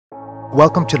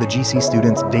Welcome to the GC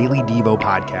Students Daily Devo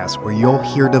podcast, where you'll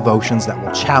hear devotions that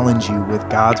will challenge you with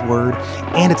God's Word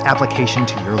and its application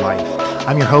to your life.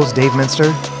 I'm your host, Dave Minster,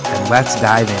 and let's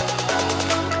dive in.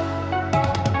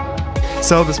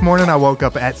 So this morning I woke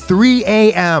up at 3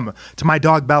 a.m. to my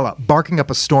dog Bella barking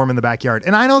up a storm in the backyard.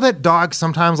 And I know that dogs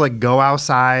sometimes go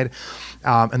outside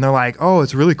and they're like, oh,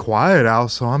 it's really quiet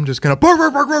out, so I'm just going to bark,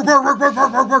 bark, bark, bark, bark, bark,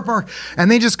 bark, bark, bark, bark. And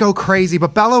they just go crazy.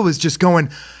 But Bella was just going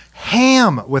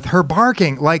ham with her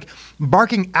barking,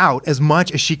 barking out as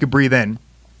much as she could breathe in.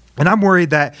 And I'm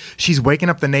worried that she's waking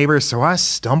up the neighbors, so I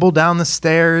stumble down the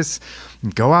stairs,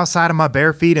 go outside on my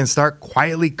bare feet, and start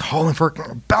quietly calling for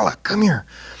her. Bella, come here.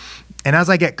 And as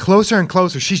I get closer and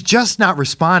closer, she's just not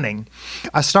responding.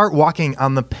 I start walking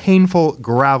on the painful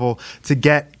gravel to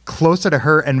get closer to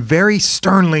her and very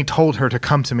sternly told her to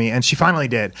come to me, and she finally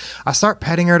did. I start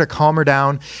petting her to calm her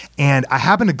down, and I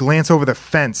happen to glance over the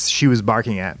fence she was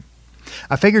barking at.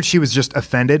 I figured she was just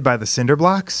offended by the cinder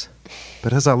blocks,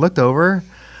 but as I looked over,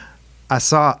 I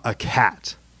saw a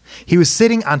cat. He was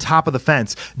sitting on top of the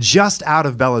fence, just out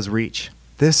of Bella's reach.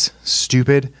 This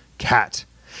stupid cat.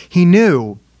 He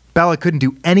knew Bella couldn't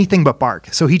do anything but bark,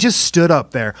 so he just stood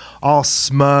up there, all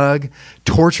smug,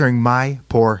 torturing my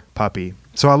poor puppy.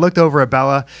 So I looked over at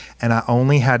Bella, and I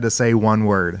only had to say one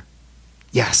word: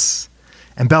 yes.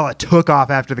 And Bella took off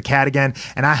after the cat again,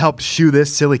 and I helped shoo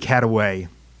this silly cat away.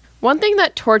 One thing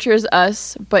that tortures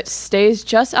us but stays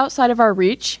just outside of our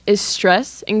reach is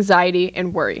stress, anxiety,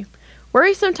 and worry.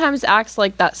 Worry sometimes acts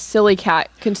like that silly cat,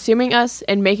 consuming us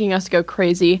and making us go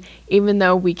crazy, even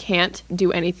though we can't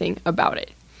do anything about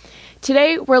it.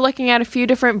 Today, we're looking at a few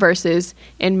different verses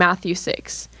in Matthew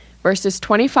 6, verses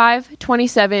 25,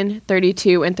 27,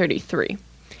 32, and 33.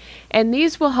 And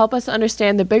these will help us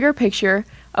understand the bigger picture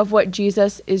of what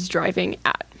Jesus is driving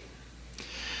at.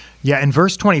 Yeah, in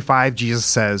verse 25, Jesus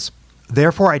says,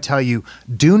 "Therefore I tell you,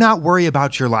 do not worry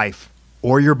about your life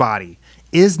or your body.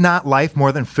 Is not life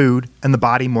more than food and the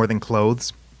body more than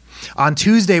clothes?" On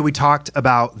Tuesday, we talked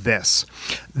about this.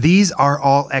 These are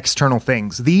all external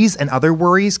things. These and other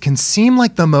worries can seem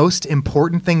like the most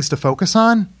important things to focus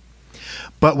on,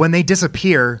 but when they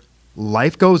disappear,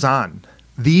 life goes on.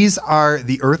 These are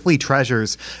the earthly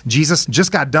treasures Jesus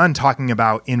just got done talking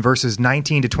about in verses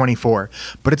 19 to 24.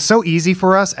 But it's so easy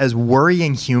for us as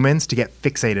worrying humans to get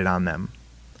fixated on them.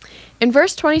 In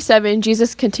verse 27,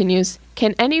 Jesus continues,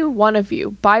 "Can any one of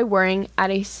you, by worrying, add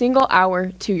a single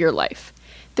hour to your life?"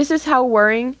 This is how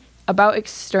worrying about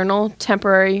external,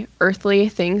 temporary, earthly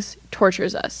things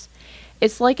tortures us.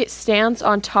 It's like it stands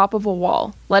on top of a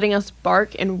wall, letting us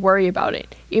bark and worry about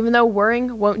it, even though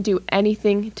worrying won't do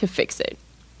anything to fix it.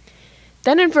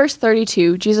 Then in verse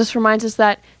 32, Jesus reminds us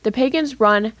that the pagans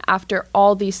run after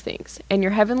all these things, and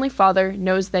your heavenly Father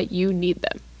knows that you need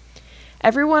them.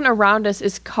 Everyone around us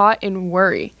is caught in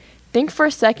worry. Think for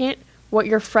a second what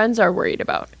your friends are worried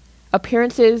about.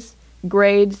 Appearances,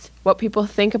 grades, what people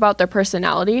think about their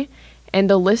personality, and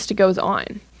the list goes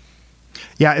on.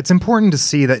 Yeah, it's important to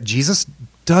see that Jesus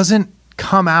doesn't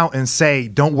come out and say,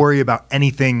 don't worry about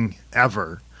anything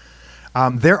ever.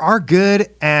 There are good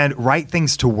and right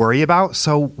things to worry about,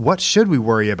 so what should we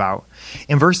worry about?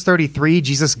 In verse 33,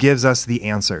 Jesus gives us the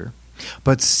answer.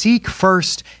 But seek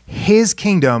first his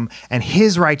kingdom and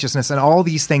his righteousness, and all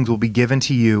these things will be given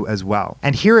to you as well.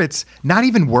 And here it's not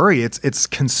even worry, it's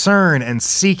concern and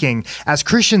seeking. As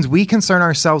Christians, we concern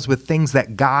ourselves with things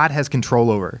that God has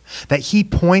control over, that he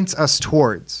points us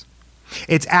towards.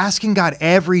 It's asking God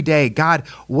every day, God,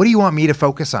 what do you want me to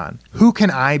focus on? Who can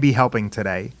I be helping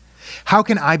today? How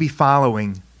can I be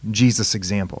following Jesus'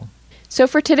 example? So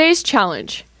for today's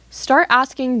challenge, start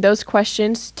asking those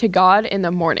questions to God in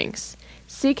the mornings.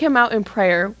 Seek him out in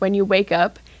prayer when you wake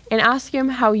up and ask him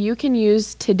how you can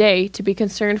use today to be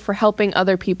concerned for helping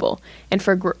other people and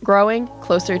for growing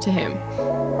closer to him.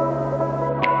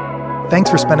 Thanks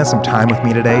for spending some time with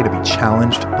me today to be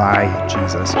challenged by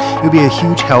Jesus. It would be a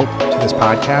huge help to this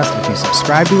podcast if you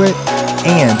subscribe to it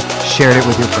and shared it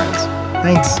with your friends.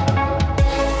 Thanks.